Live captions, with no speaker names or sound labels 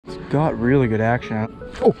got really good action.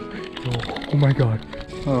 Oh, oh my God.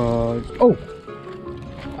 Oh.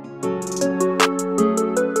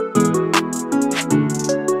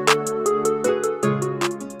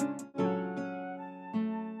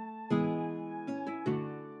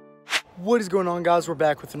 What is going on, guys? We're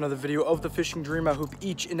back with another video of the Fishing Dream. I hope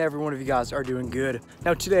each and every one of you guys are doing good.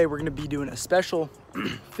 Now today we're going to be doing a special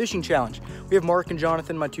fishing challenge. We have Mark and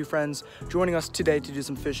Jonathan, my two friends, joining us today to do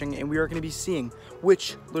some fishing, and we are going to be seeing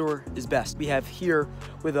which lure is best. We have here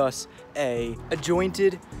with us a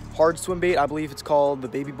jointed hard swim bait. I believe it's called the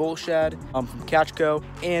Baby Bull Shad from Catchco,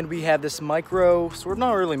 and we have this micro, sort of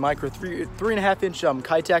not really micro, 3.5 inch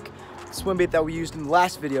Kitech swim bait that we used in the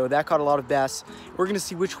last video. That caught a lot of bass. We're gonna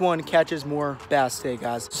see which one catches more bass today,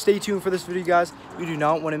 guys. So stay tuned for this video, guys. You do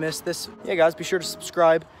not want to miss this. Yeah, guys, be sure to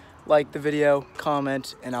subscribe, like the video,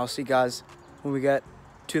 comment, and I'll see you guys when we get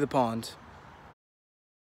to the pond.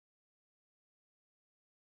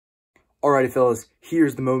 Alrighty, fellas,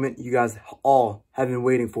 here's the moment you guys all have been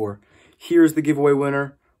waiting for. Here's the giveaway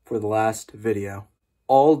winner for the last video.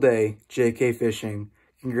 All Day JK Fishing.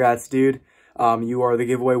 Congrats, dude. You are the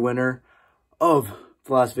giveaway winner of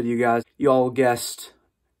the last video, guys. You all guessed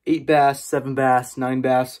 8 bass, 7 bass, 9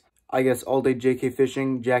 bass. I guess All Day JK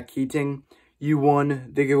Fishing, Jack Keating. You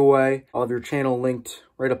won the giveaway. I'll have your channel linked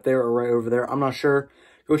right up there or right over there. I'm not sure.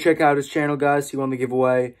 Go check out his channel, guys. He won the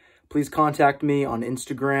giveaway. Please contact me on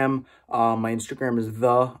Instagram. My Instagram is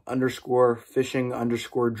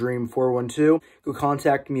the_fishing_dream412. Go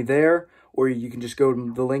contact me there, or you can just go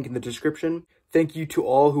to the link in the description. Thank you to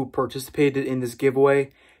all who participated in this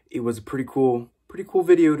giveaway. It was a pretty cool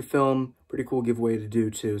video to film, pretty cool giveaway to do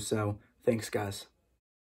too. So thanks, guys.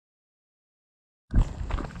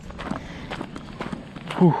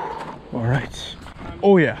 Whew. All right.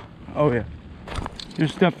 Oh yeah. Oh yeah.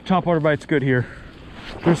 There's top water bites good here.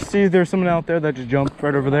 There's someone out there that just jumped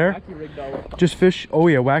right over there. Just fish. Oh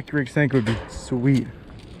yeah, wacky rig snake would be sweet. Do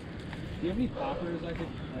you have any poppers I could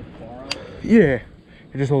like borrow? Yeah.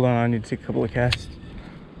 Just hold on, I need to take a couple of casts.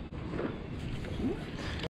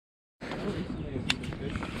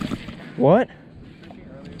 What?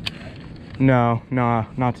 No, nah,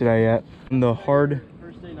 not today yet. The hard.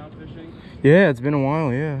 First day not fishing? Yeah, it's been a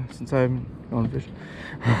while, yeah, since I've gone fishing.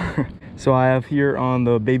 So I have here on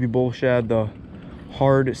the Baby Bull Shad the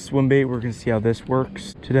hard swim bait. We're gonna see how this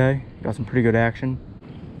works today. Got some pretty good action.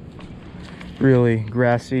 Really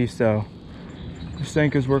grassy, so the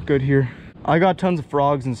Senkos work good here. I got tons of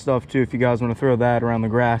frogs and stuff too if you guys want to throw that around the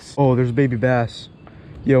grass. Oh, there's a baby bass.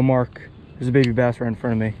 Yo, Mark, there's a baby bass right in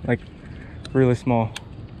front of me, like really small.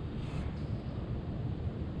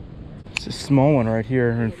 It's a small one right here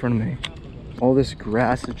in front of me. All this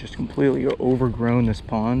grass is just completely overgrown this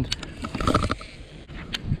pond,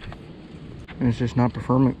 and it's just not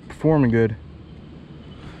performing good.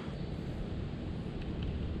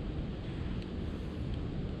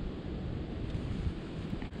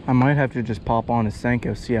 I might have to just pop on a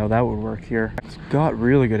Senko, see how that would work here. It's got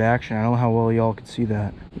really good action. I don't know how well y'all can see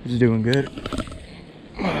that. It's doing good.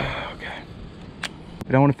 Okay.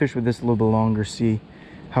 But I want to fish with this a little bit longer, see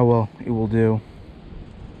how well it will do.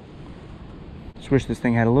 Just wish this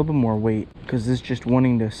thing had a little bit more weight, because it's just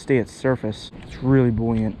wanting to stay at surface. It's really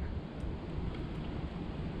buoyant.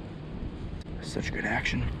 Such good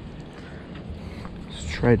action.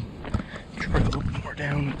 Let's try a little bit more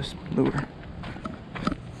down with this lure.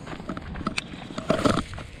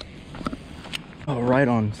 Oh, right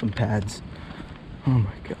on some pads. Oh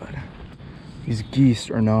my God. These geese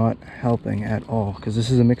are not helping at all, because this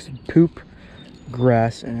is a mix of poop,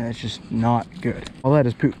 grass, and it's just not good. All that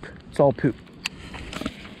is poop. It's all poop.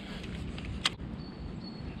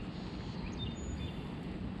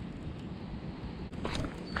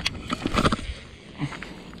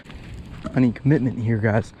 I need commitment here,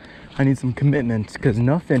 guys. I need some commitment, because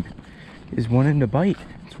nothing is wanting to bite.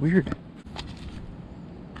 It's weird.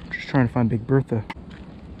 Trying to find Big Bertha.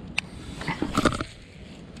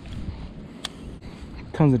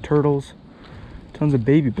 Tons of turtles, tons of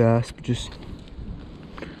baby bass, but just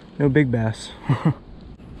no big bass.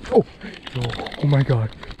 Oh my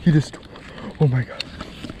God, he just, oh my God,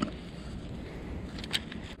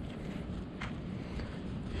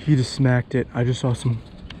 he just smacked it. I saw some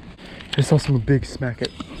big smack it.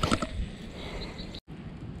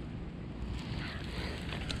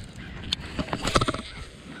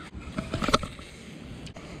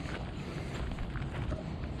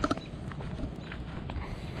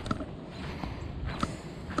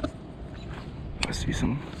 I see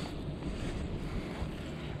some.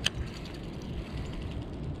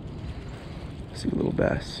 I see a little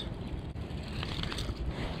bass.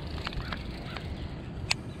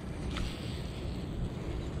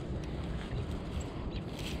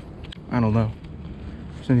 I don't know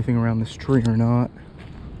if there's anything around this tree or not.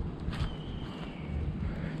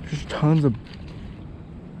 There's tons of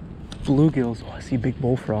bluegills. Oh, I see a big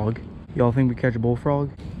bullfrog. Y'all think we catch a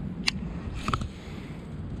bullfrog?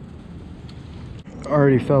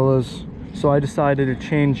 Alrighty, fellas. So I decided to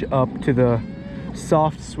change up to the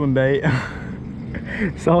soft swim bait.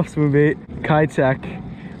 Soft swim bait, Kitech.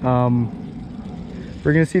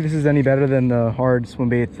 We're gonna see if this is any better than the hard swim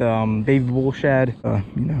bait, baby bull shad. You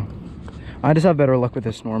know, I just have better luck with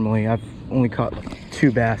this normally. I've only caught like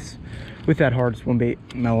 2 bass with that hard swim bait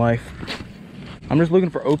in my life. I'm just looking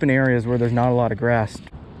for open areas where there's not a lot of grass.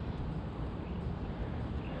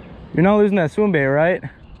 You're not losing that swim bait, right? Is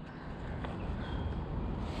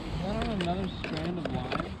that on another strand of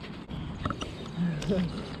line? Okay,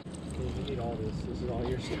 you need all this. This is all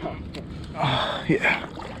your stuff. Yeah.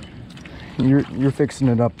 You're fixing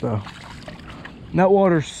it up though. And that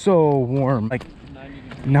water's so warm, like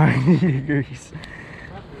 90 degrees.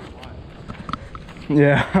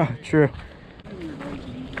 Yeah, true.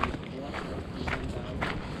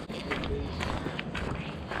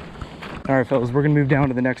 All right, fellas, we're gonna move down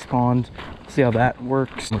to the next pond, see how that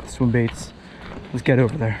works with the swim baits. Let's get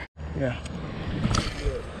over there. Yeah.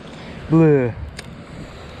 Bleh.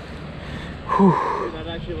 Whew. I'd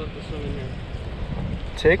actually love to swim in here.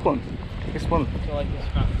 Take one. Take a swim. So like this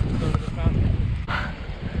fountain. Go to this fountain.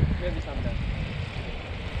 We have this fountain down.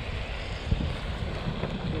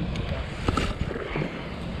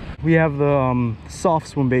 We have the soft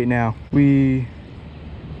swim bait now. We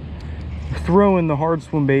throw in the hard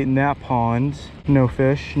swim bait in that pond, no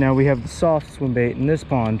fish. Now we have the soft swim bait in this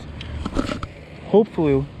pond.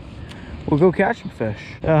 Hopefully we'll go catch some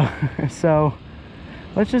fish. So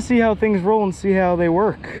let's just see how things roll and see how they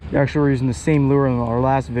work. Actually, we're using the same lure in our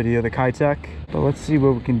last video, the Kitech, but let's see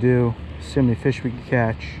what we can do, see how many fish we can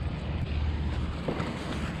catch.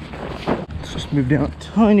 Let's just move down a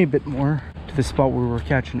tiny bit more to the spot where we were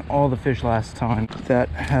catching all the fish last time. That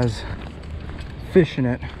has fish in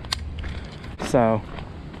it. So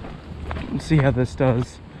let's see how this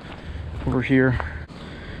does over here.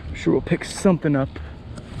 I'm sure we'll pick something up.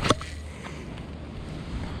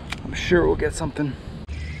 I'm sure we'll get something.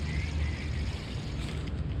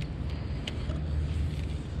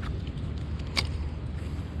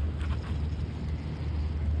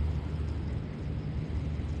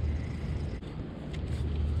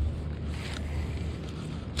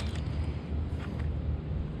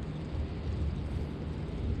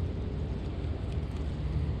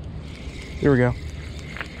 Here we go.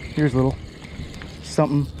 Here's a little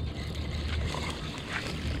something.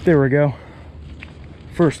 There we go.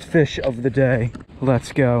 First fish of the day.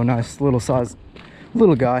 Let's go. Nice little size,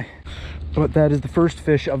 little guy. But that is the first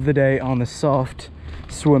fish of the day on the soft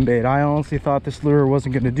swim bait. I honestly thought this lure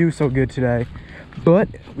wasn't going to do so good today, but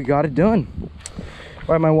we got it done.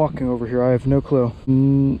 Why am I walking over here? I have no clue.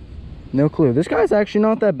 No clue. This guy's actually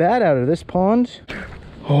not that bad out of this pond.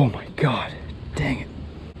 Oh my God. Dang it.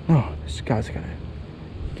 Oh, this guy's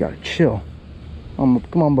gotta chill. Come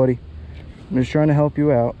on, buddy. I'm just trying to help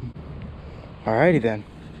you out. Alrighty then.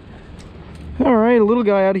 All right, a little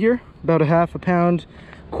guy out of here, about a half a pound,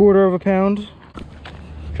 quarter of a pound.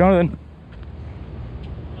 Jonathan,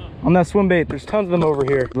 on that swim bait, there's tons of them over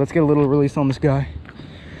here. Let's get a little release on this guy.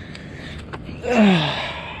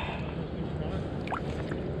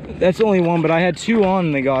 That's only one, but I had 2 on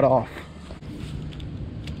and they got off.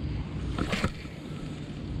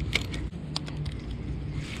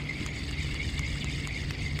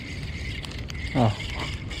 Oh.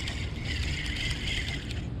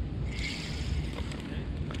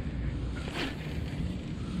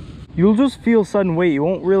 You'll just feel sudden weight. You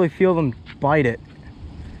won't really feel them bite it.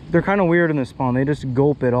 They're kind of weird in this pond. They just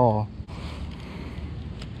gulp it all.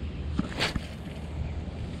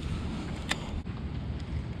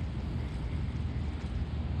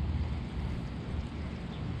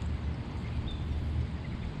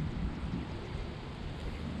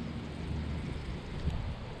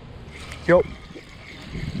 Yep.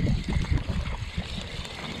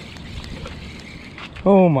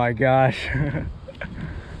 Oh my gosh.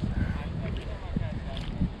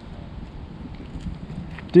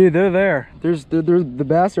 Dude, they're there. The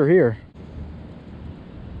bass are here.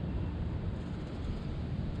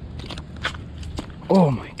 Oh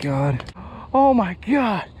my God. Oh my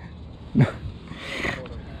God.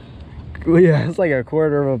 Yeah, it's like a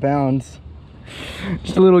quarter of a pound.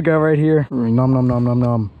 Just a little guy right here. Nom nom nom nom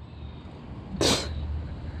nom.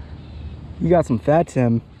 You got some fat,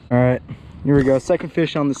 Tim. All right, here we go. Second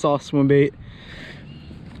fish on the soft swim bait.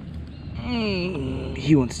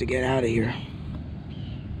 He wants to get out of here.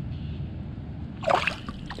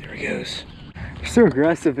 There he goes. They're so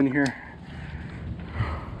aggressive in here.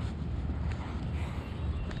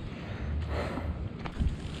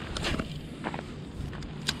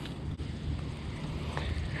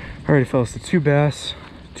 Alrighty fellas, so 2 bass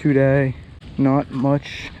today, not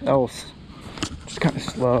much else. Just kind of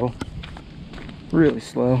slow, really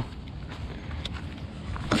slow.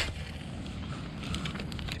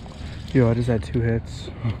 Yo, I just had 2 hits.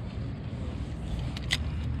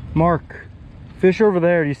 Mark, fish over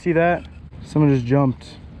there, do you see that? Someone just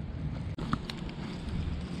jumped.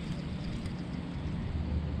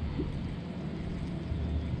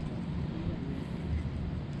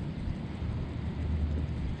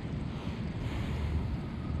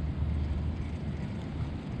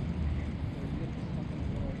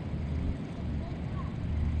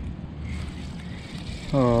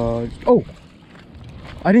 Oh,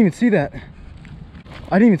 I didn't even see that.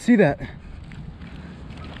 I didn't even see that.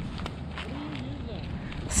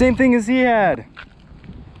 Same thing as he had.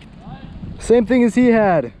 Same thing as he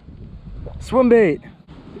had. Swim bait.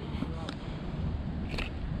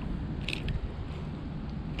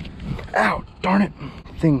 Ow, darn it.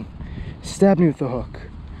 Thing stabbed me with the hook.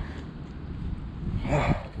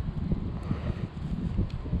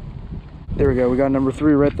 There we go, we got number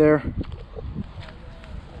 3 right there.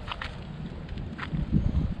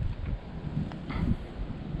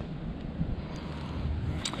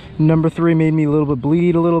 Number 3 made me a little bit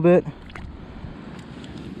bleed a little bit.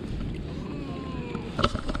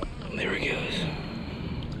 There he goes.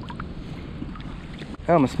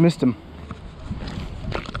 I almost missed him.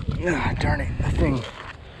 Ah, darn it, that thing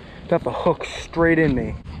got the hook straight in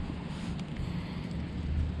me.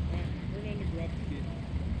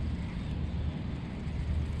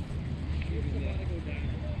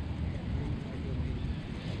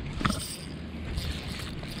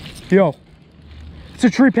 Yo, it's a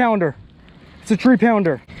 3-pounder. It's a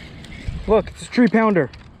 3-pounder. Look, it's a 3-pounder.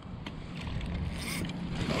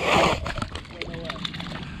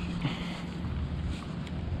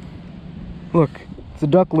 Look, it's a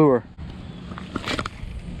duck lure.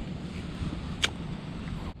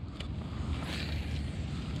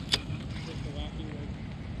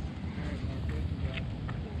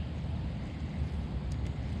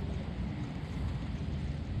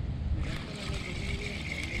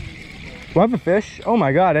 Do I have a fish? Oh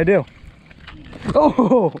my god, I do.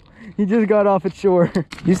 Oh, he just got off at shore.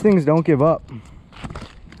 These things don't give up.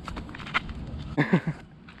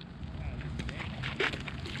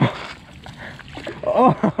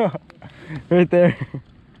 Oh, right there.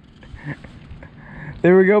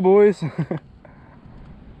 There we go, boys.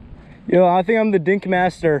 Yo, I think I'm the Dink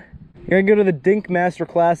Master. You're gonna go to the Dink Master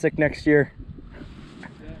Classic next year.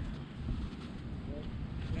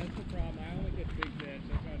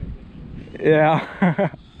 Yeah.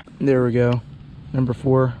 There we go. Number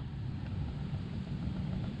 4.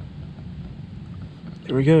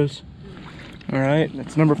 There he goes. All right,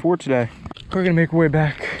 that's number 4 today. We're gonna make our way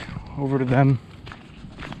back over to them.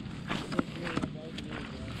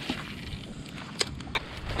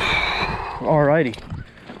 Alrighty,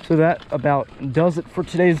 so that about does it for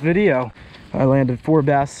today's video. I landed 4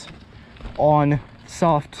 bass on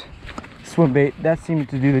soft swim bait. That seemed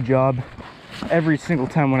to do the job every single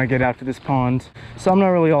time when I get out to this pond, so I'm not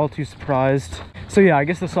really all too surprised. So yeah, I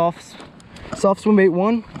guess the soft swim bait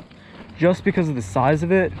won just because of the size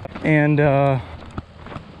of it, and yeah,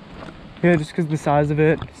 just because of the size of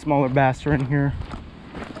it. Smaller bass are in here,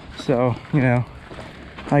 so you know,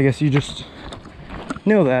 I guess you just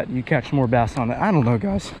know that you catch more bass on it. I don't know,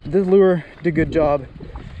 guys. This lure did a good job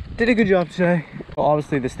today. Well,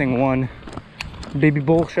 obviously this thing won. Baby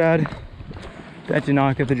bull shad, that did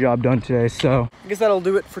not get the job done today. So I guess that'll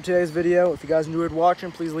do it for today's video. If you guys enjoyed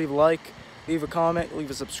watching, please leave a like, leave a comment, leave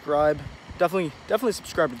a subscribe. Definitely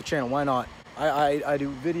subscribe to the channel. Why not? I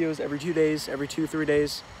do videos every 2 days, every 2-3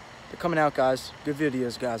 days. They're coming out, guys. Good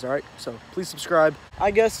videos, guys. All right, so please subscribe. I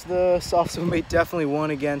guess the soft swim bait definitely won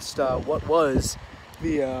against what was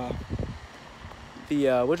the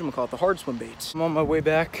whatchamacallit, the hard swim baits. I'm on my way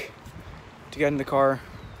back to get in the car.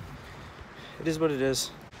 It is what it is.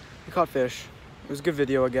 We caught fish. It was a good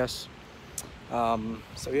video, I guess.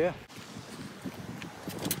 So yeah.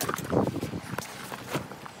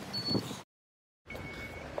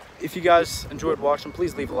 If you guys enjoyed watching,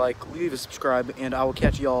 please leave a like, leave a subscribe, and I will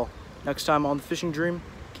catch y'all next time on The Fishing Dream.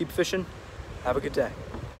 Keep fishing. Have a good day.